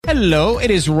Hello, it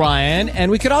is Ryan,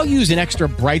 and we could all use an extra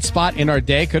bright spot in our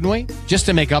day, couldn't we? Just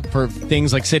to make up for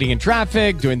things like sitting in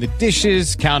traffic, doing the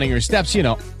dishes, counting your steps, you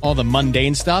know, all the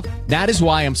mundane stuff. That is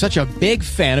why I'm such a big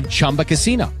fan of Chumba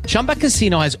Casino. Chumba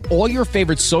Casino has all your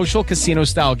favorite social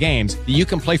casino-style games that you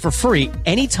can play for free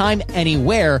anytime,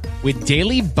 anywhere with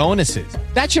daily bonuses.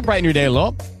 That should brighten your day a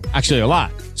little. Actually, a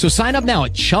lot. So sign up now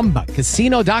at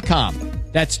ChumbaCasino.com.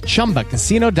 That's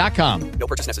ChumbaCasino.com. No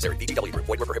purchase necessary. VGW Group.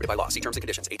 Void where prohibited by law. See terms and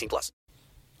conditions. 18+.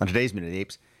 On today's Minute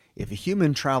Apes, if a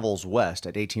human travels west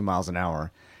at 18 miles an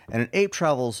hour, and an ape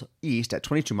travels east at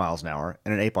 22 miles an hour,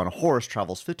 and an ape on a horse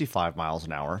travels 55 miles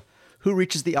an hour, who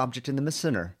reaches the object in the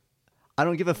center? I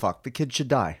don't give a fuck. The kid should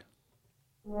die.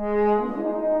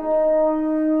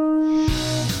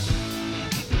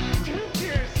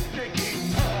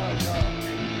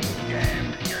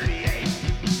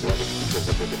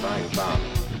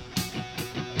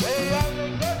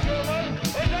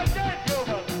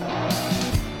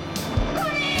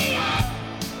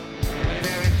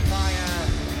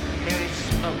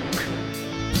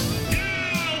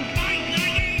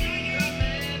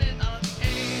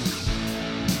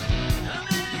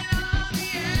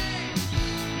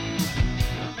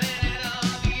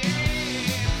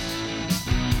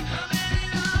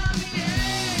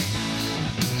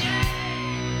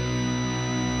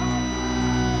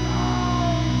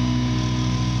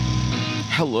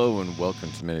 Hello and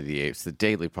welcome to Minute of the Apes, the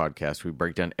daily podcast where we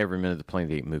break down every minute of the Planet of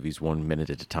the Apes movies 1 minute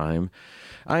at a time.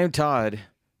 I am Todd,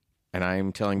 and I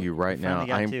am telling you right now,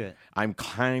 I'm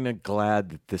kind of glad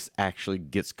that this actually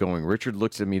gets going. Richard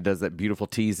looks at me, does that beautiful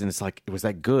tease, and it's like, was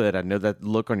that good? I know that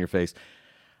look on your face.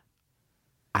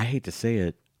 I hate to say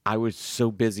it. I was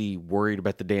so busy worried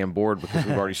about the damn board because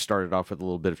we've already started off with a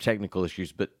little bit of technical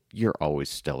issues, but you're always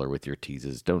stellar with your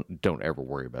teases. Don't ever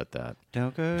worry about that.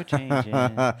 Don't go changing.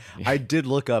 I did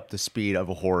look up the speed of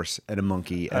a horse and a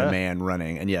monkey and a man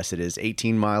running, and yes, it is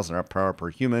 18 miles per hour per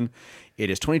human.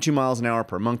 It is 22 miles an hour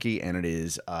per monkey, and it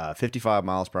is 55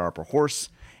 miles per hour per horse.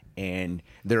 And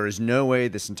there is no way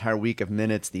this entire week of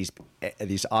minutes these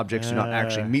objects do not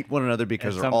actually meet one another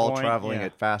because they're all traveling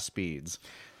at fast speeds.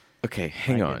 Okay,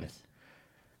 hang on. Goodness.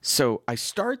 So I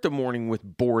start the morning with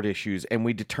board issues, and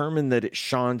we determine that it's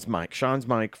Sean's mic. Sean's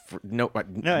mic. No, we it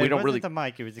don't wasn't really. the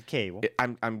mic. It was a cable.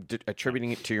 I'm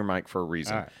attributing it to your mic for a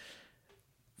reason. All right.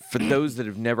 For those that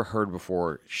have never heard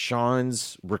before,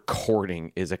 Sean's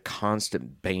recording is a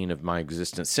constant bane of my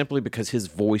existence simply because his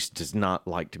voice does not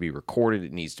like to be recorded.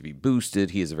 It needs to be boosted.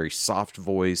 He has a very soft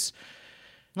voice.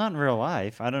 Not in real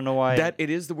life. I don't know why. That it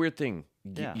is the weird thing.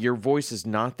 Yeah. Your voice is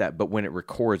not that, but when it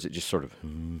records, it just sort of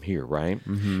here, right?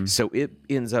 Mm-hmm. So it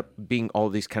ends up being all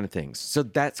these kind of things. So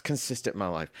that's consistent in my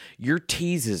life. Your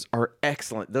teases are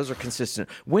excellent. Those are consistent.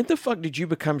 When the fuck did you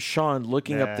become Sean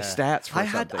looking up the stats for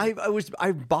something?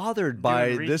 I'm bothered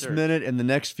by Doing this research. minute and the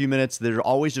next few minutes. They're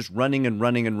always just running and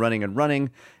running and running and running,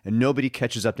 and nobody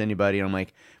catches up to anybody. And I'm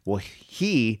like, well,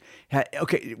 he had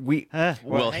okay. Hang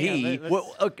on.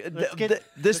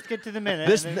 Let's get to the minute.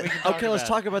 This, and then we can talk okay, let's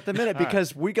about talk about the minute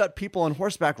because we got people on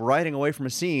horseback riding away from a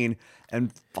scene,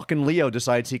 and fucking Leo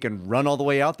decides he can run all the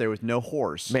way out there with no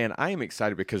horse. Man, I am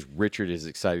excited because Richard is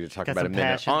excited to talk Got about a some minute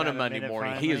passion on a about a Monday minute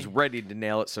morning. finally. He is ready to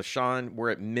nail it. So, Sean, we're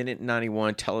at minute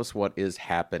 91. Tell us what is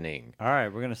happening. All right,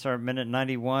 we're going to start minute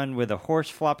 91 with a horse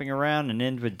flopping around and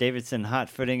end with Davidson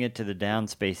hot-footing it to the down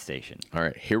space station. All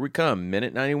right, here we come.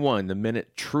 Minute 91, the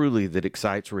minute truly that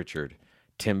excites Richard.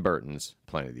 Tim Burton's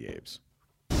Planet of the Apes.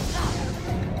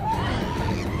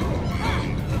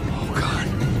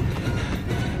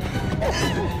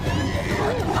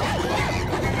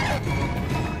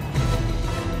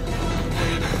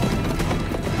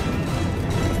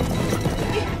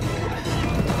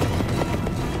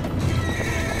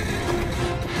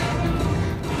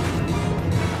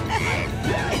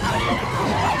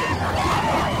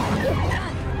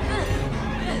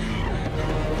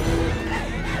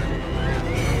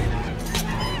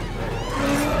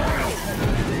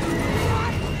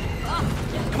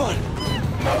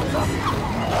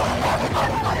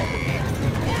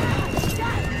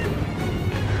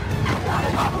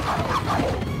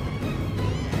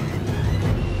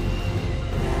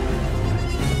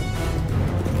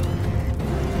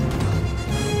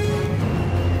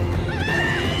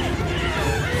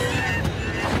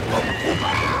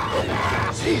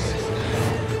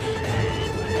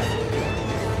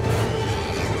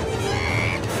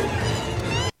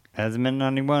 As in minute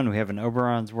 91, we have an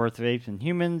Oberon's worth of apes and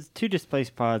humans, 2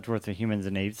 displaced pods worth of humans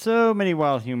and apes, so many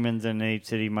wild humans in an ape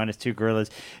city, minus 2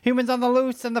 gorillas, humans on the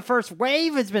loose, and the first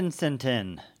wave has been sent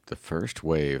in. The first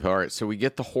wave. All right, so we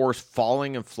get the horse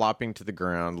falling and flopping to the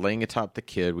ground, laying atop the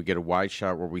kid. We get a wide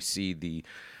shot where we see the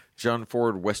John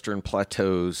Ford Western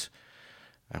Plateaus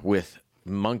with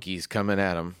monkeys coming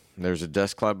at him. There's a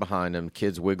dust cloud behind him,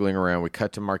 kids wiggling around. We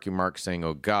cut to Marky Mark saying,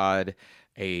 "Oh God."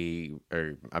 A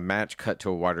match cut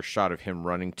to a wider shot of him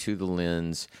running to the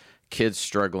lens, kids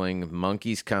struggling,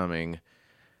 monkeys coming,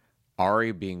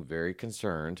 Ari being very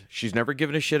concerned. She's never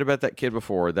given a shit about that kid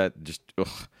before. That just,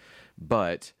 ugh.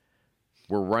 But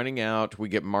we're running out. We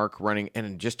get Mark running,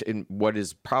 and just in what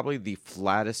is probably the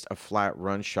flattest of flat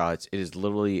run shots, it is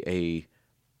literally a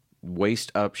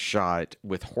waist up shot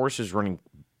with horses running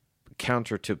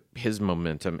counter to his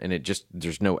momentum, and it just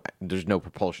there's no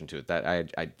propulsion to it.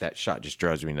 That shot just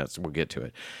drives me nuts. We'll get to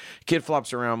it. Kid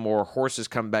flops around more. Horses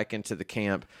come back into the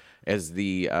camp as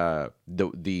the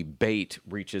bait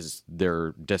reaches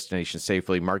their destination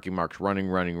safely. Marky Mark's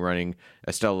running.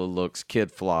 Estella looks.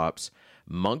 Kid flops.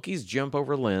 Monkeys jump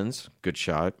over lens. Good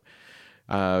shot.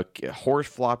 Horse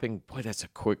flopping. Boy, that's a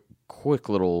quick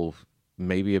little,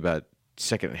 maybe about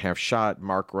second and a half shot.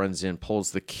 Mark runs in,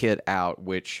 pulls the kid out,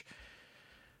 which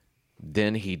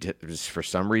then he, for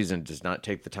some reason, does not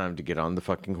take the time to get on the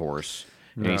fucking horse.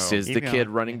 And he sees the kid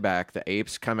running back. The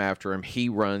apes come after him. He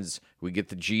runs. We get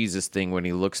the Jesus thing when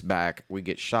he looks back. We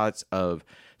get shots of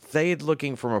Thade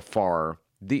looking from afar.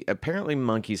 Apparently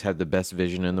monkeys have the best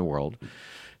vision in the world.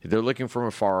 They're looking from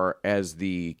afar as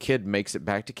the kid makes it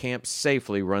back to camp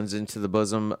safely, runs into the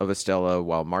bosom of Estella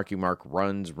while Marky Mark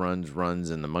runs,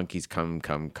 and the monkeys come,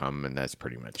 and that's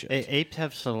pretty much it. Apes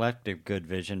have selective good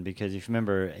vision because if you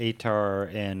remember,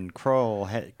 Atar and Kroll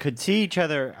could see each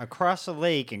other across the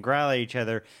lake and growl at each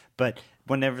other, but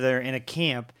whenever they're in a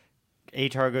camp,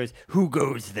 Atar goes, "Who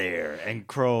goes there?" And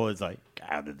Kroll is like,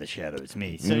 "Out of the shadows,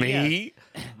 me." So, me?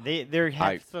 Yeah, they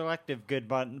have selective good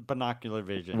binocular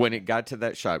vision. When it got to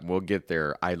that shot, we'll get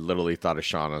there, I literally thought of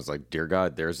Sean. I was like, dear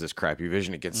God, there's this crappy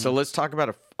vision again. So let's talk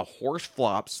about a horse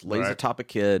flops, lays atop a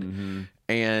kid,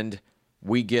 and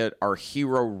we get our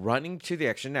hero running to the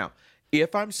action. Now,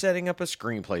 if I'm setting up a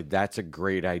screenplay, that's a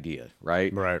great idea,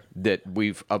 right? Right. That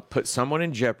we've put someone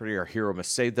in jeopardy. Our hero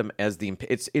must save them as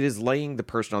it is laying the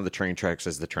person on the train tracks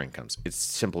as the train comes. It's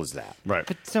simple as that. Right.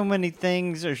 But so many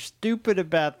things are stupid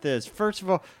about this. First of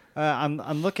all,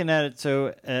 I'm looking at it.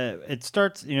 So it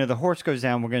starts. The horse goes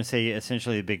down. We're going to say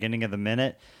essentially the beginning of the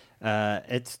minute.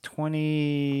 It's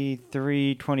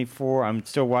 23, 24. I'm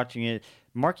still watching it.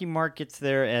 Marky Mark gets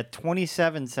there at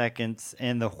 27 seconds,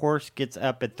 and the horse gets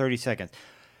up at 30 seconds.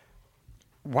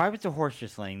 Why was the horse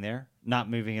just laying there, not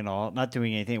moving at all, not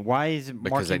doing anything? Why is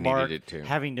Marky Mark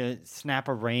having to snap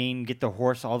a rein, get the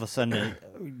horse all of a sudden to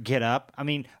get up? I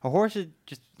mean, a horse is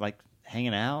just like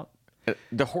hanging out.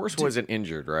 The horse wasn't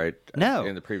injured, right? No.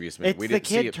 In the previous minute. The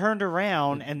kid turned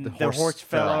around and the horse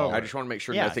fell over. I just want to make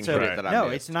sure nothing hit it that I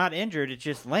missed. It's not injured. It's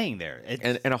just laying there.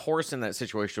 And a horse in that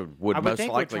situation would most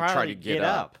likely try to get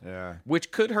up. Yeah. Which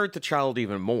could hurt the child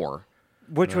even more.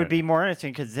 Which would be more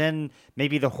interesting because then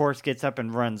maybe the horse gets up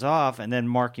and runs off, and then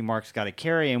Marky Mark's got to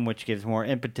carry him, which gives more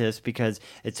impetus because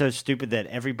it's so stupid that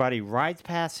everybody rides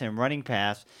past him, running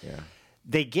past. Yeah.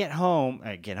 They get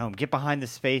behind the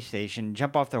space station,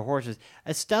 jump off their horses.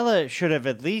 Estella should have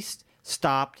at least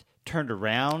stopped, turned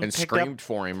around, and screamed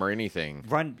for him or anything.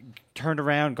 Turned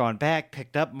around, gone back,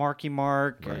 picked up Marky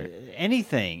Mark,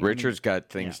 anything. Richard's got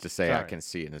things to say. Sorry. I can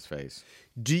see it in his face.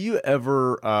 Do you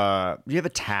ever, do you have a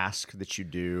task that you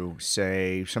do,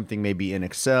 say something maybe in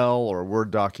Excel or a Word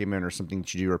document or something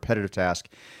that you do, a repetitive task,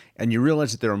 and you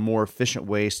realize that there are more efficient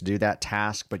ways to do that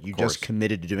task, but you just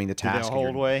committed to doing the task the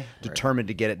whole way, determined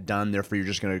to get it done. Therefore, you're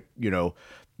just going to,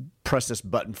 press this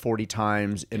button 40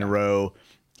 times in a row,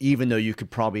 even though you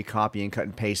could probably copy and cut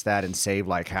and paste that and save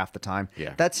like half the time.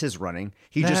 Yeah. That's his running.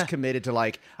 He just committed to I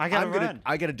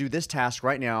got to do this task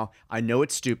right now. I know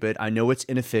it's stupid. I know it's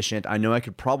inefficient. I know I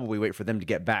could probably wait for them to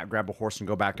get back, grab a horse and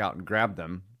go back out and grab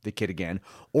the kid again.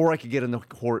 Or I could get on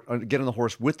the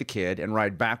horse with the kid and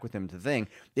ride back with him to the thing.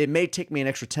 It may take me an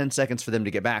extra 10 seconds for them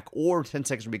to get back or 10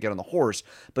 seconds for me to get on the horse,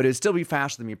 but it'd still be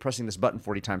faster than me pressing this button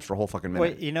 40 times for a whole fucking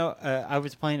minute. Wait, I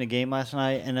was playing a game last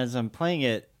night, and as I'm playing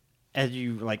it, as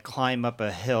you climb up a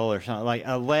hill or something, like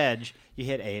a ledge, you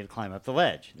hit A to climb up the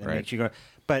ledge. That makes you go.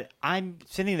 But I'm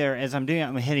sitting there as I'm doing it,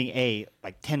 I'm hitting A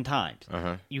like 10 times.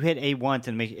 You hit A once,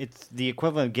 and it's the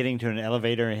equivalent of getting to an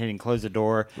elevator and hitting close the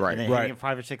door, and then hitting it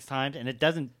 5 or 6 times, and it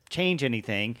doesn't change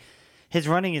anything. His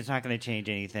running is not going to change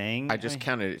anything. I just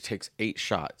counted. It takes 8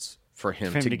 shots for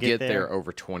him to get there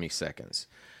over 20 seconds.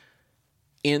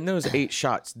 In those 8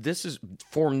 shots, this is,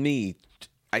 for me,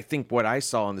 I think what I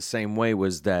saw in the same way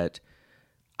was that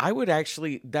I would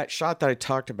actually, that shot that I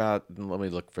talked about, let me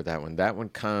look for that one. That one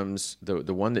comes,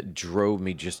 the one that drove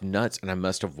me just nuts, and I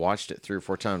must have watched it 3 or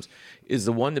 4 times, is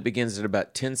the one that begins at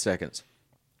about 10 seconds.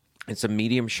 It's a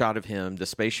medium shot of him, the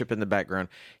spaceship in the background.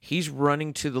 He's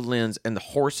running to the lens, and the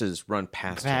horses run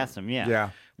past him. Yeah. Yeah.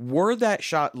 Were that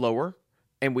shot lower,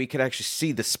 and we could actually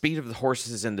see the speed of the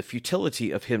horses and the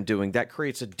futility of him doing that,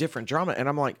 creates a different drama. And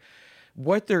I'm like,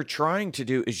 what they're trying to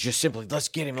do is just simply, let's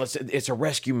get him. It's a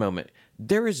rescue moment.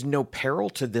 There is no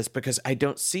peril to this because I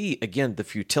don't see, again, the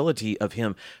futility of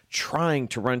him trying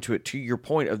to run to it, to your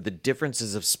point of the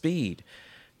differences of speed.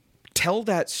 Tell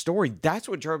that story. That's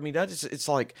what drove me nuts. It's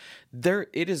like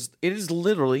it is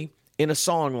literally in a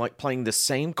song like playing the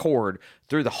same chord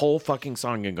through the whole fucking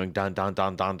song and going dun dun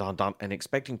dun dun dun dun and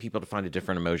expecting people to find a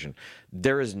different emotion.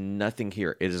 There is nothing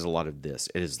here. It is a lot of this.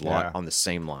 It is a lot on the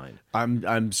same line.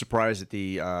 I'm surprised at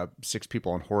the 6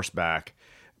 people on horseback.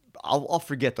 I'll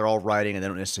forget they're all riding and they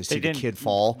don't necessarily see the kid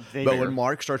fall. But when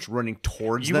Mark starts running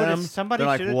towards them, they're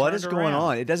like, what is going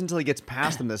on? It doesn't until he gets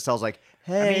past them that Stella's like,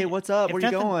 hey, what's up? Where are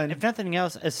you going? If nothing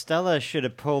else, Estella should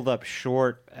have pulled up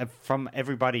short from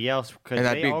everybody else because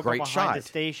they all go behind the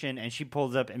station, and she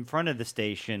pulls up in front of the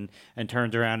station and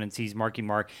turns around and sees Marky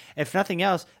Mark. If nothing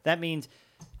else, that means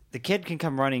the kid can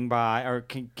come running by, or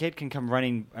kid can come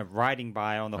riding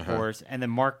by on the horse, and then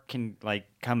Mark can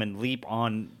come and leap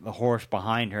on the horse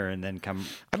behind her, and then come.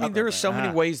 I mean, there are so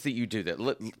many ways that you do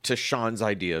that. To Sean's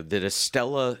idea that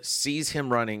Estella sees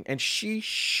him running, and she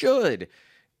should.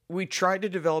 We tried to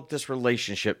develop this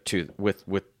relationship with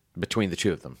between the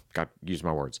two of them. God, use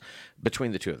my words.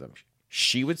 Between the two of them,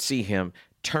 she would see him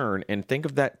turn, and think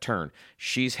of that turn.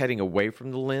 She's heading away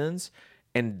from the lens.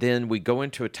 And then we go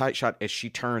into a tight shot as she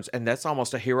turns, and that's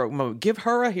almost a heroic moment. Give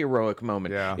her a heroic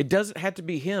moment. Yeah. It doesn't have to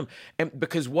be him. And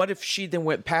because what if she then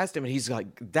went past him and he's like,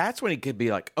 that's when he could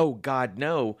be like, oh, God,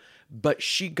 no. But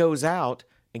she goes out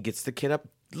and gets the kid up.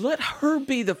 Let her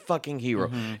be the fucking hero.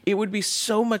 Mm-hmm. It would be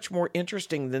so much more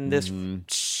interesting than this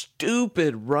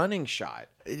stupid running shot.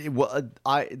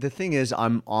 The thing is,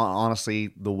 I'm honestly,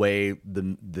 the way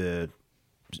the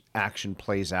action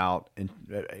plays out, and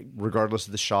regardless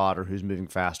of the shot or who's moving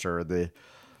faster, the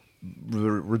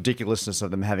ridiculousness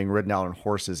of them having ridden out on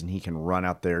horses, and he can run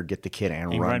out there, get the kid,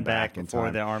 and run back before in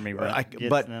time. The army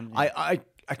gets them. I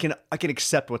can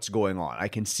accept what's going on. I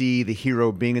can see the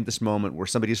hero being at this moment where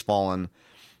somebody's fallen,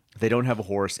 they don't have a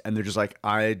horse, and they're just like,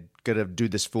 I gotta do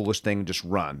this foolish thing and just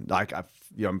run. Like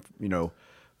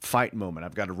fight moment.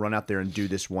 I've got to run out there and do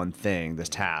this one thing, this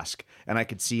task. And I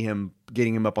could see him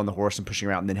getting him up on the horse and pushing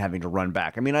him out and then having to run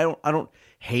back. I mean, I don't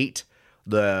hate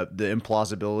the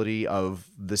implausibility of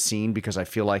the scene, because I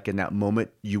feel like in that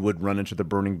moment you would run into the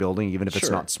burning building, even if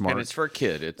it's not smart. And it's for a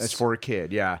kid. It's for a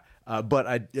kid, yeah. But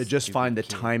I just find the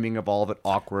timing of all of it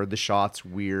awkward. The shot's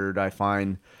weird. I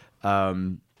find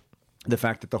the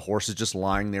fact that the horse is just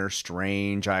lying there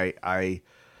strange.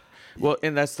 Well,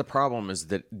 and that's the problem, is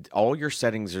that all your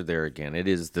settings are there again. It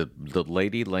is the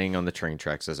lady laying on the train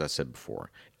tracks, as I said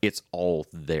before. It's all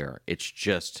there. It's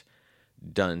just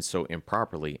done so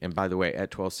improperly. And by the way, at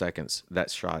 12 seconds,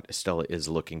 that shot, Estella is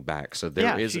looking back. So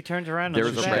she turns around.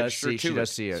 There's a register she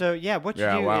does see it. So what you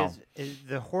do is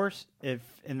the horse. If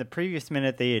in the previous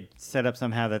minute they had set up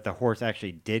somehow that the horse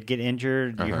actually did get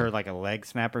injured, you heard like a leg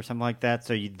snap or something like that.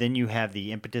 So then you have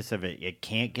the impetus of it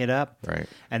can't get up, right?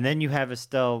 And then you have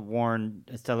Estella Warren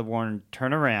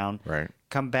turn around, right?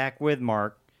 Come back with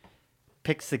Mark.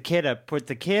 Picks the kid up, put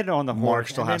the kid on the horse,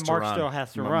 and then Mark still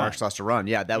has to run. Mark still has to run.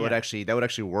 Yeah, that would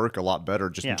actually work a lot better,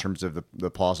 just in terms of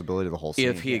the plausibility of the whole scene.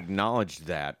 If he acknowledged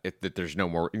that there's no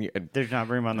more, there's not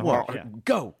room on the horse.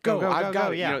 Go! I've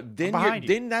got it.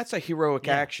 Then that's a heroic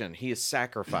action. He is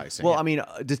sacrificing. Well, I mean,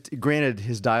 granted,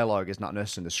 his dialogue is not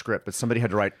necessarily in the script, but somebody had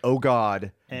to write, "Oh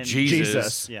God, and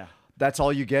Jesus." Yeah, that's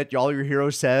all you get. All your hero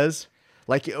says.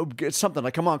 Like something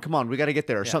like, come on, we got to get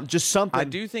there. Yeah. Just something. I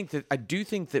do think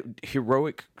that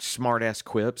heroic, smart-ass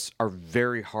quips are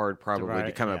very hard, probably,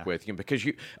 to come up with. Because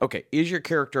is your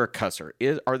character a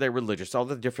cusser? Are they religious? All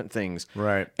the different things,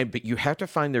 right? But you have to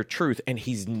find their truth. And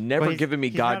he's never given me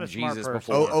God and Jesus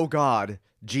before. Oh God,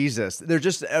 Jesus! They're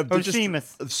just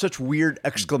such weird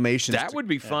exclamations. That would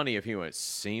be funny if he went,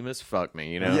 "Seamus, fuck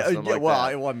me,"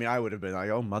 I would have been like,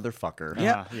 "Oh motherfucker."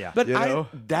 Yeah. But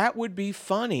that would be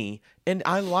funny. And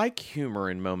I like humor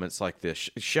in moments like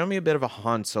this. Show me a bit of a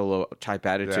Han Solo type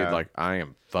attitude, like I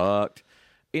am fucked.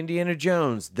 Indiana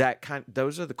Jones,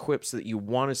 those are the quips that you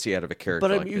want to see out of a character.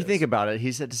 But you think about it,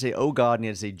 he said to say, "Oh God," and he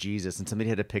had to say Jesus, and somebody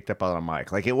had to pick that up on a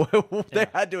mic. Like they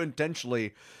had to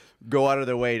intentionally go out of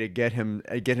their way to get him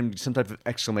some type of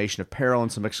exclamation of peril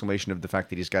and some exclamation of the fact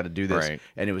that he's got to do this. Right.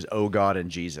 And it was, oh God and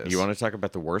Jesus. You want to talk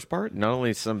about the worst part? Not only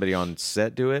is somebody on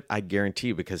set do it, I guarantee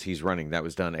you, because he's running, that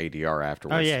was done ADR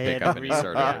afterwards. Oh, yeah, to pick up and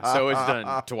insert it. So it's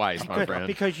done twice, my friend.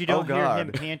 Because you don't hear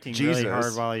him panting really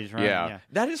hard while he's running. Yeah.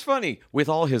 That is funny. With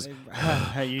all his...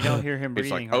 You don't hear him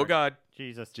breathing It's like, hard. oh God.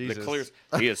 Jesus.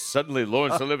 He is suddenly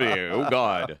Laurence Olivier. Oh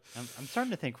God. I'm starting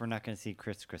to think we're not going to see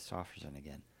Chris Christopherson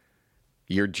again.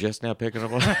 You're just now picking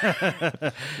up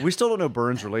on We still don't know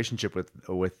Burns' relationship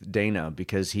with Dana,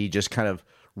 because he just kind of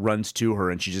runs to her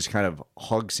and she just kind of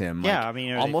hugs him. Yeah, like, I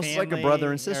mean, almost like a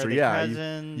brother and sister. Yeah,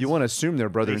 you want to assume they're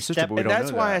brother and sister, but we don't know that. And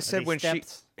that's why I said when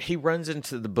he runs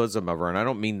into the bosom of her, and I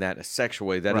don't mean that in a sexual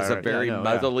way. That is a very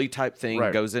motherly type thing.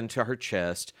 Goes into her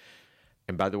chest.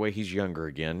 And by the way, he's younger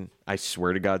again. I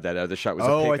swear to God, that other shot was a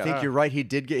pickup. I think you're right. He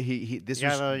did get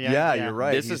you're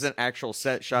right. This is an actual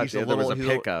set shot. The other was a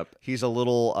pickup. He's a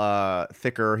little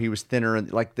thicker. He was thinner,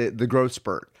 like the growth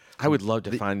spurt. I would love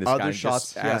to find this guy and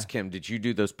just ask him, did you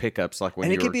do those pickups like when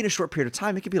and you it could be in a short period of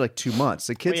time. It could be like 2 months.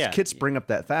 The kids spring up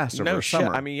that fast over a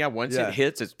summer. I mean, once it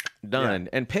hits, it's done.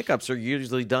 And pickups are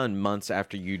usually done months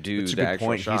after you do the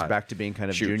actual shot. He's back to being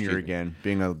kind of junior again,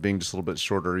 being just a little bit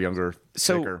shorter, younger, thicker.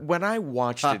 So when I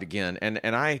watched it again, and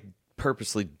I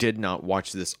purposely did not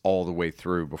watch this all the way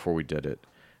through before we did it,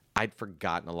 I'd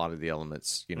forgotten a lot of the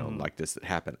elements, like this that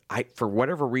happened. For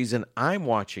whatever reason, I'm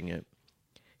watching it.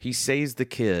 He saves the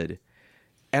kid.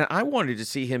 And I wanted to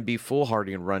see him be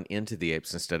foolhardy and run into the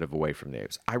apes instead of away from the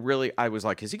apes. I was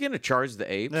like, is he going to charge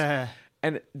the apes?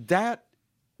 And that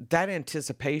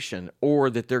anticipation, or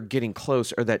that they're getting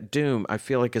close, or that doom, I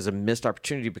feel like is a missed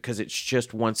opportunity, because it's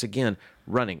just, once again,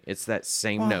 running. It's that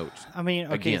same note. I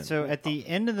mean, okay, so at the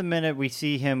end of the minute, we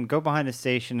see him go behind the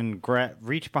station and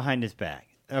reach behind his back.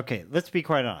 Okay, let's be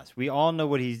quite honest. We all know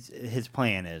what his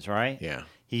plan is, right? Yeah.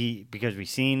 Because we've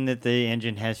seen that the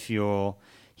engine has fuel.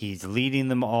 He's leading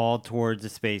them all towards the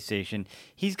space station.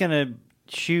 He's going to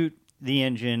shoot the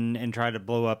engine and try to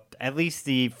blow up at least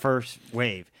the first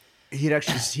wave. He'd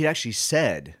actually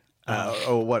said,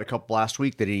 last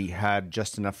week, that he had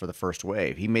just enough for the first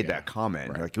wave. He made that comment.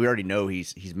 Right. Like, we already know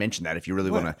he's mentioned that. If you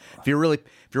really want to, if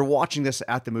you're watching this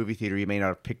at the movie theater, you may not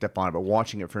have picked up on it, but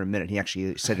watching it for a minute, he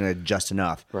actually said it had just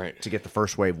enough to get the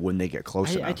first wave when they get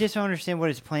close enough. I just don't understand what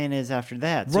his plan is after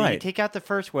that. So you take out the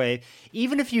first wave,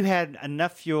 even if you had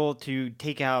enough fuel to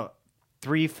take out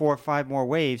 3, 4, 5 more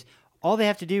waves. All they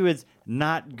have to do is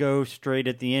not go straight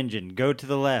at the engine. Go to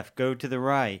the left, go to the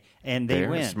right, and they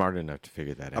win. They're smart enough to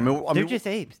figure that out. I mean, they're just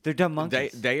apes. They're dumb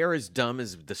monkeys. They are as dumb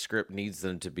as the script needs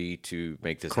them to be to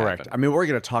make this correct. happen. I mean, we're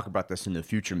going to talk about this in the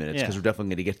future minutes, because we're definitely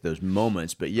going to get to those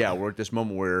moments. But we're at this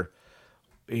moment where...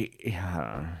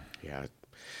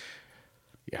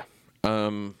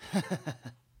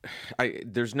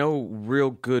 There's no real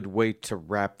good way to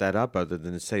wrap that up other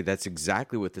than to say that's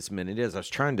exactly what this minute is. I was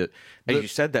trying to, as you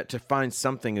said that, to find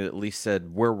something that at least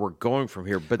said where we're going from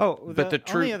here. But the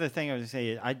only other thing I was going to say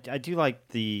is I do like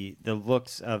the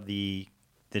looks of the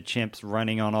chimps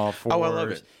running on all fours. Oh, I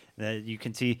love it. That you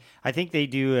can see. I think they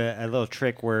do a little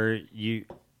trick where you...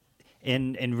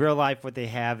 In real life, what they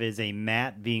have is a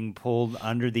mat being pulled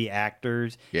under the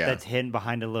actors that's hidden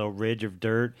behind a little ridge of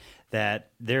dirt that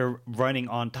they're running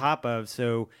on top of,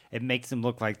 so it makes them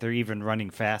look like they're even running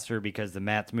faster because the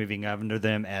mat's moving under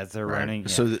them as they're running. Yeah.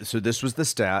 So this was the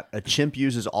stat. A chimp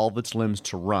uses all of its limbs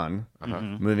to run,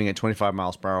 moving at 25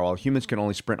 miles per hour, while humans can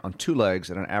only sprint on 2 legs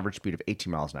at an average speed of 18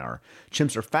 miles an hour.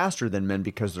 Chimps are faster than men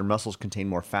because their muscles contain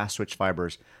more fast-twitch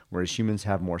fibers, whereas humans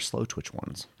have more slow-twitch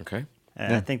ones. Okay.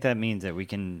 I think that means that we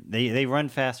can. They run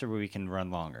faster, but we can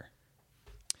run longer.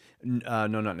 No,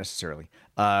 not necessarily.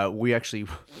 We actually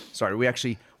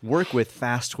work with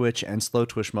fast twitch and slow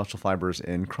twitch muscle fibers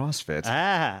in CrossFit.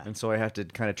 And so I have to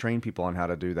kind of train people on how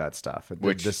to do that stuff.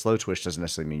 The slow twitch doesn't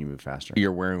necessarily mean you move faster.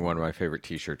 You're wearing one of my favorite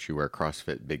T-shirts. You wear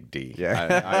CrossFit Big D.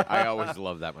 Yeah, I always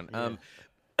love that one.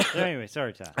 So anyway,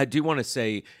 sorry, Todd. I do want to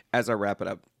say as I wrap it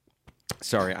up.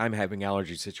 Sorry, I'm having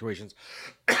allergy situations.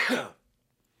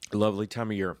 Lovely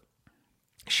time of year.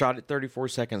 Shot at 34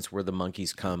 seconds where the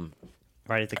monkeys come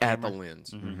right at the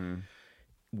lens. Mm-hmm.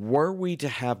 Were we to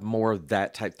have more of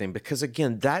that type thing? Because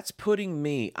again, that's putting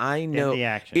me. I know in the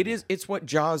action, It's what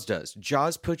Jaws does.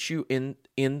 Jaws puts you in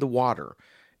the water,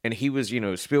 and he was,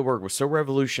 Spielberg was so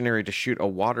revolutionary to shoot a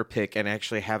water pick and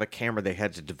actually have a camera they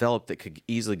had to develop that could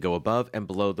easily go above and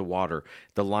below the water,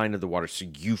 the line of the water, so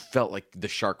you felt like the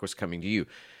shark was coming to you.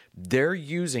 They're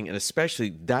using, and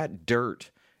especially that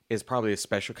dirt is probably a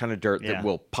special kind of dirt that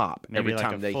will pop every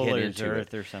time they hit into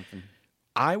earth it or something.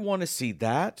 I want to see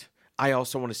that. I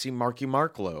also want to see Marky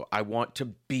Mark low. I want to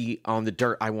be on the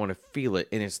dirt. I want to feel it.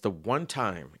 And it's the one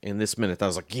time in this minute that I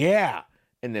was like, yeah.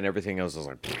 And then everything else was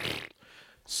like,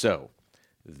 so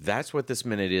that's what this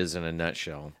minute is in a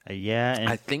nutshell. Yeah. And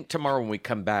I think tomorrow when we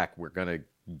come back, we're going to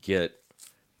get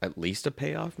at least a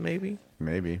payoff, maybe.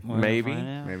 Maybe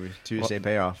Tuesday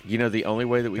payoff. You know, the only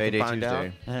way that we Payday can find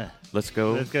Tuesday. out. Let's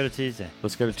go to Tuesday.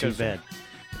 Let's go to Tuesday. Go to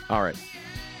bed. All right.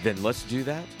 Then let's do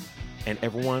that. And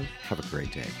everyone, have a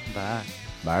great day. Bye.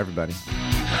 Bye, everybody.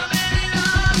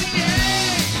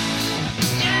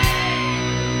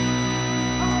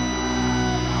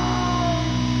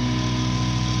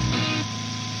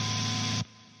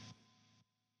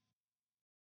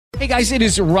 Hey guys, it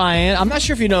is Ryan. I'm not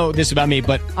sure if you know this about me,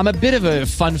 but I'm a bit of a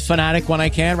fun fanatic when I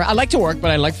can. I like to work,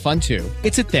 but I like fun too.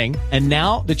 It's a thing. And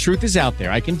now the truth is out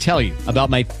there. I can tell you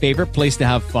about my favorite place to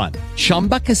have fun.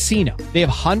 Chumba Casino. They have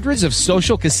hundreds of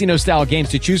social casino style games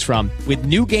to choose from with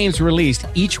new games released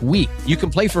each week. You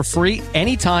can play for free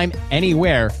anytime,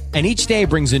 anywhere. And each day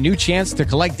brings a new chance to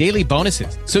collect daily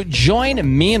bonuses. So join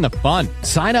me in the fun.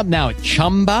 Sign up now at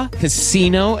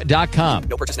ChumbaCasino.com.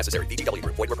 No purchase necessary. VGW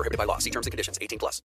Group. Void where prohibited by law. See terms and conditions. 18+.